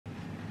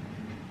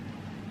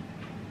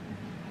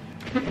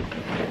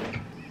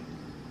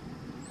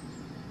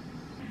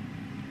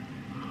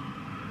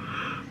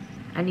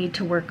I need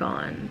to work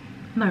on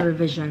my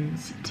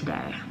revisions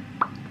today.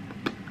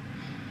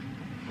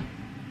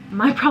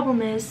 My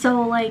problem is,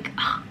 so like,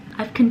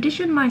 I've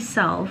conditioned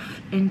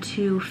myself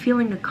into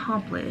feeling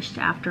accomplished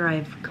after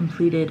I've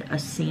completed a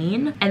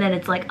scene, and then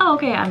it's like, oh,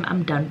 okay,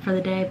 I'm done for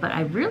the day, but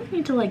I really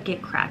need to like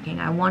get cracking.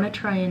 I want to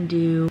try and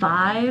do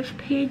 5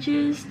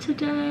 pages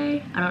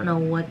today. I don't know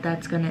what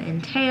that's gonna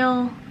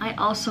entail. I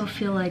also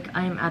feel like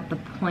I'm at the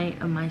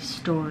point of my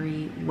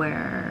story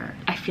where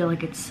I feel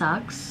like it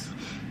sucks.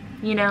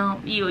 You know,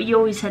 you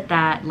always hit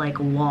that like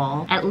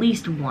wall at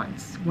least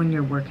once when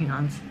you're working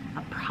on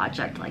a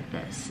project like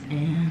this,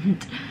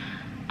 and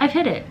I've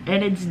hit it,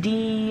 and it's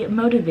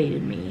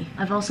demotivated me.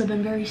 I've also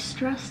been very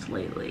stressed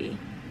lately,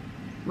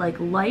 like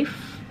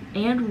life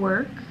and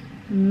work.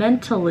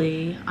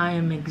 Mentally, I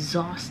am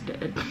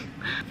exhausted.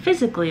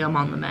 Physically, I'm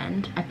on the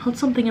mend. I pulled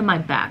something in my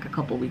back a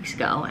couple weeks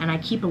ago, and I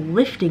keep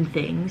lifting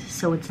things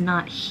so it's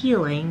not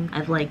healing.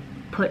 I've like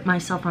put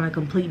myself on a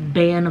complete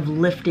ban of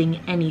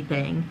lifting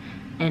anything,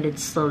 and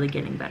it's slowly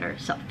getting better.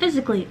 So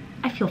physically,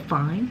 I feel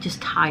fine, just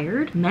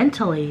tired.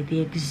 Mentally, the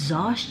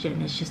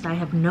exhaustion is just, I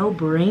have no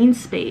brain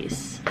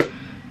space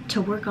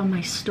to work on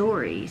my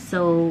story.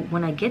 So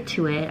when I get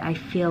to it, I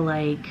feel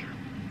like,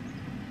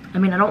 I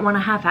mean, I don't want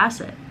to half-ass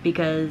it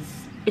because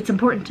it's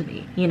important to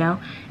me, you know?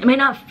 It may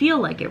not feel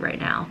like it right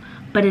now,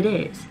 but it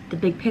is. The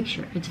big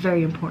picture, it's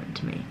very important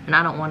to me. And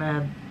I don't want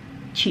to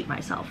cheat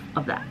myself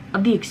of that,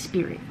 of the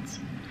experience.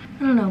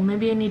 I don't know,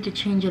 maybe I need to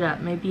change it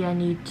up. Maybe I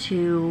need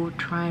to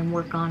try and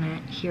work on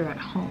it here at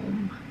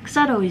home. Because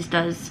that always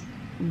does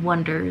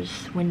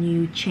wonders when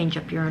you change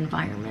up your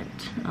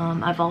environment.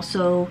 I've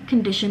also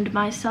conditioned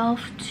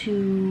myself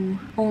to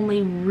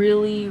only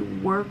really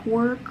work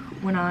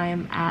when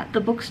I'm at the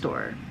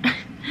bookstore.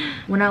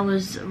 When I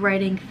was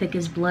writing Thick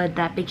as Blood,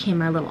 that became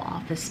my little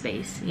office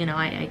space. You know,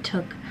 I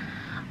took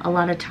a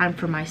lot of time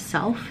for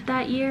myself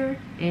that year,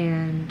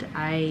 and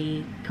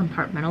I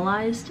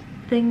compartmentalized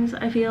things,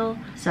 I feel.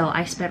 So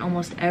I spent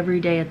almost every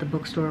day at the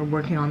bookstore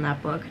working on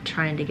that book,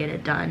 trying to get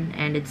it done,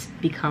 and it's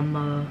become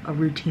a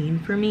routine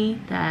for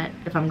me that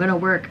if I'm gonna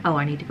work, oh,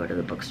 I need to go to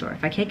the bookstore.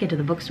 If I can't get to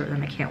the bookstore,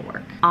 then I can't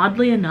work.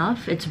 Oddly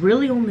enough, it's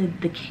really only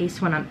the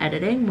case when I'm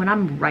editing. When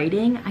I'm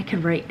writing, I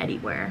can write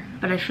anywhere.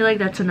 But I feel like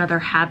that's another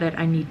habit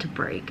I need to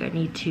break. I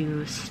need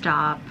to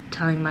stop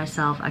telling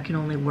myself I can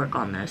only work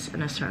on this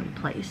in a certain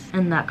place.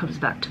 And that comes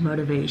back to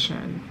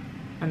motivation,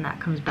 and that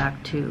comes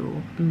back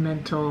to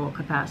mental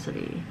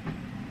capacity.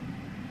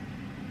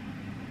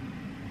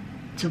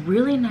 It's a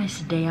really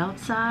nice day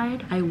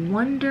outside. I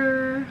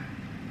wonder,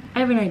 I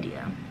have an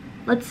idea.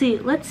 Let's see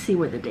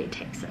where the day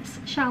takes us,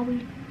 shall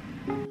we?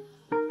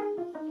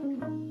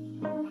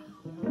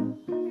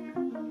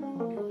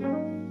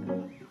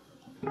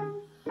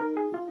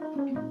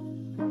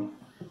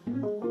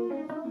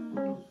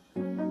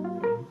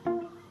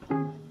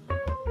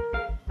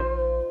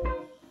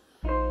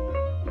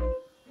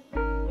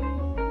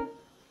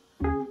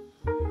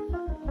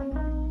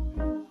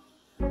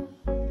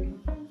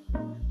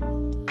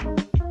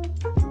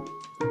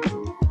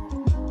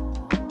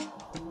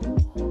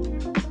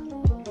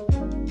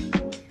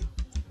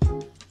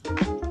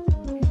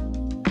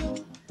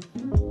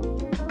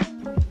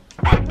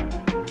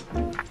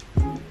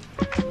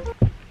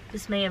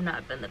 This may have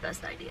not been the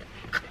best idea.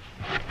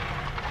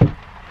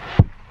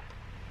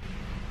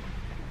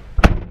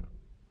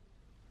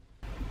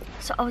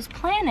 So I was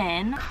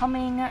planning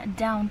coming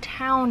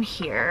downtown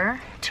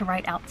here to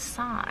write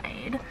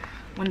outside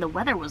when the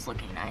weather was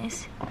looking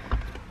nice,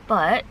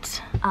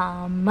 but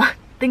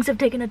things have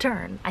taken a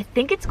turn. I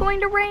think it's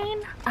going to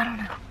rain. I don't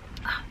know.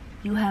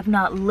 You have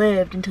not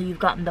lived until you've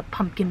gotten the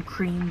pumpkin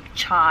cream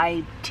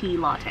chai tea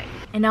latte.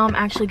 And now I'm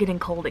actually getting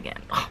cold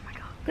again. Oh my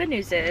god. Good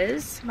news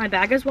is my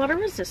bag is water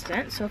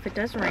resistant, so if it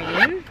does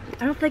rain,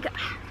 I don't think,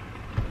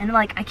 and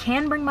like I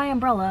can bring my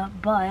umbrella,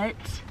 but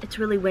it's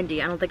really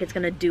windy. I don't think it's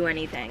gonna do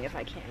anything if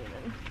I can't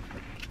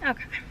even.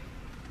 Okay,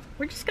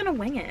 we're just gonna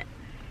wing it.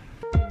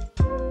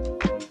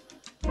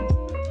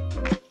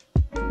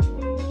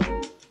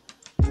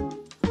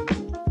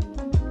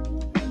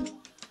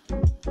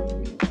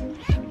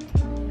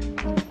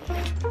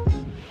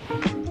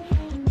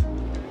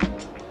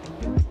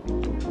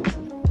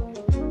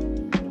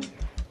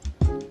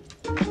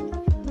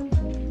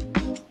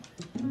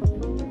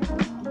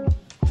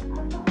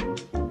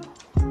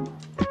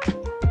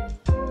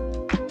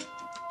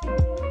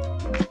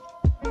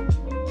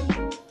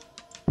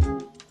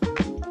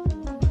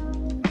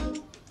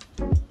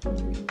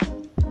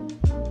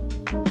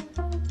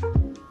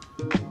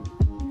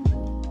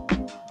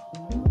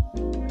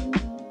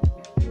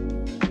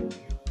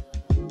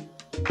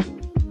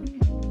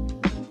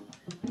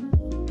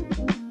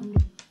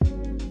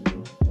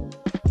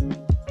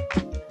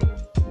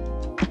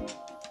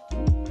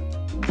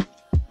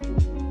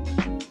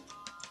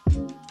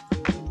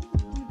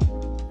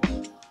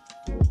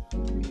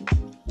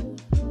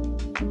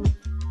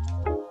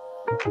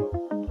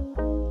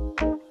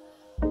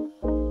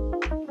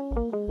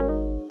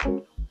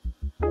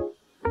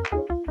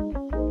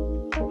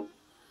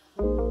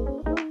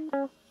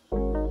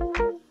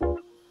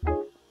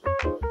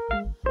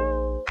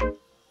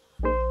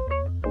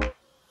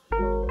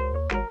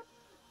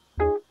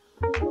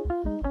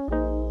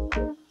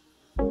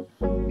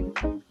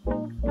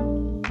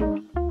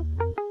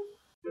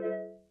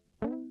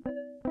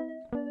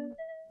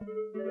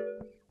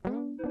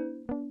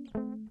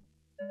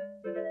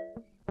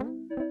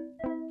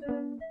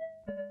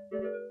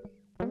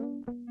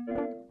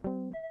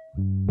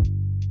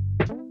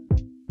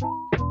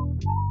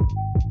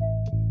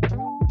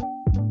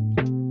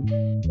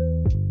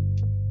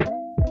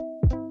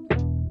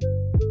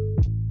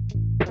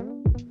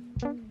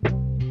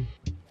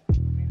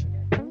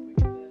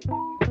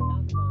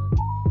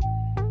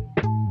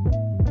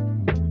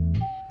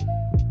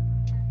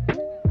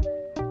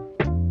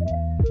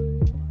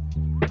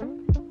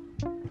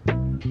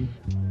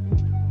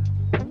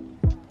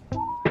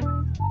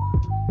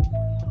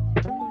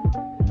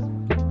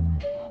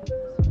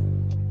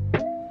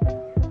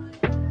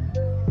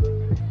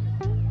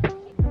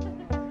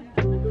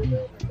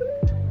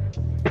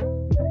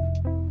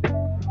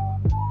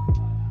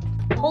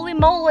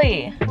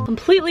 moly!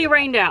 Completely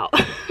rained out.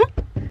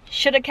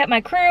 Should have kept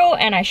my crew,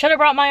 and I should have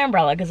brought my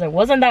umbrella because it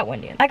wasn't that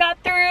windy. I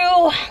got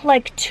through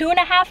like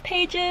 2.5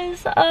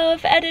 pages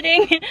of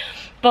editing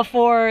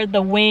before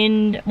the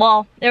wind,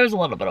 well, there was a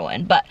little bit of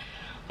wind, but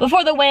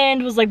before the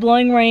wind was like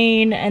blowing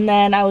rain, and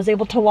then I was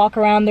able to walk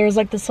around. There was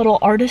like this little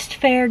artist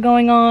fair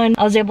going on.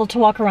 I was able to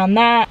walk around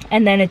that,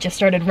 and then it just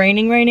started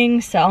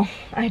raining, so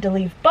I had to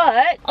leave.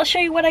 But I'll show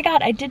you what I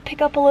got. I did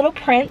pick up a little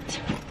print.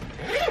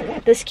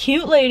 This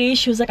cute lady,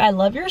 she was like, "I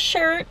love your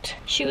shirt."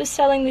 She was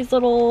selling these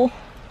little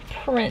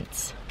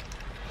prints.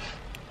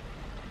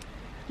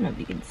 I don't know if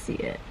you can see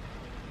it.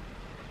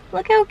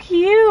 Look how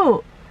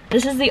cute.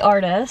 This is the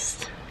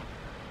artist.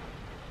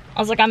 I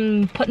was like,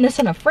 I'm putting this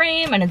in a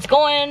frame and it's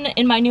going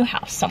in my new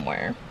house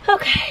somewhere.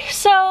 Okay,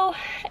 so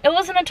it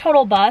wasn't a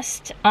total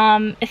bust.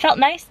 It felt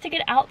nice to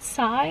get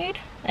outside.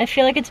 I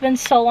feel like it's been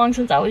so long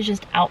since I was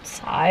just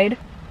outside.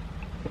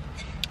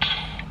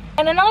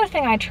 And another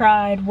thing I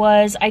tried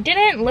was I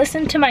didn't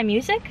listen to my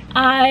music.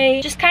 I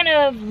just kind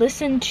of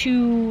listened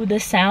to the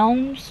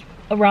sounds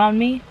around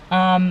me.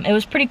 It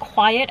was pretty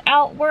quiet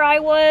out where I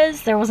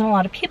was. There wasn't a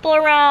lot of people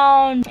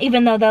around,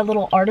 even though the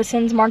little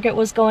artisans market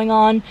was going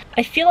on.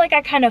 I feel like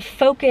I kind of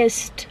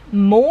focused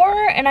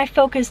more and I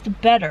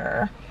focused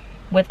better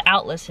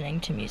without listening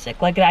to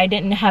music. Like, I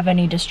didn't have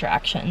any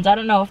distractions. I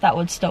don't know if that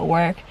would still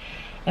work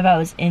if I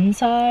was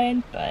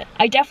inside, but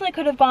I definitely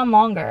could have gone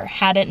longer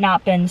had it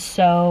not been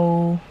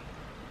so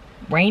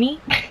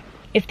rainy.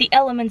 If the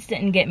elements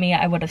didn't get me,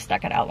 I would have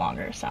stuck it out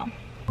longer, so.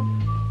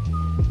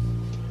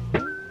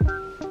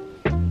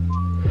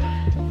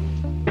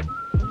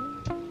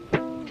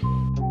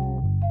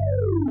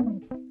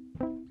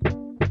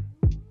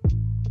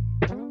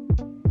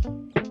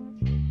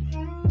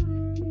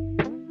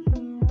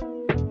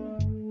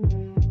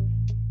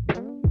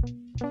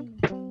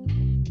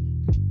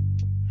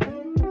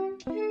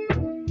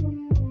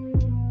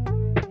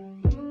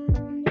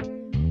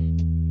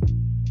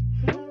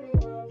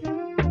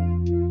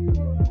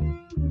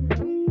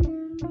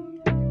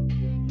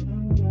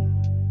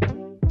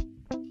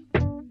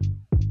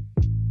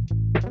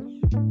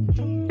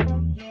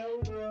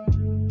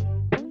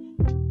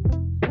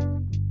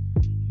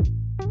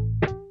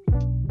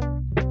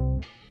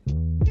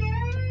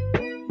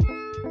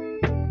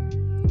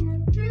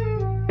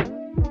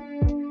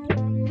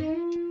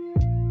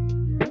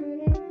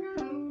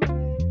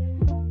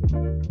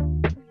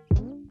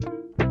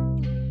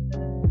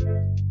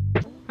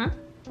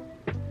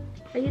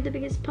 Are you the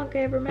biggest punk I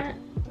ever met?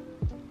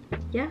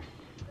 Yeah?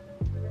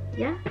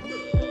 Yeah?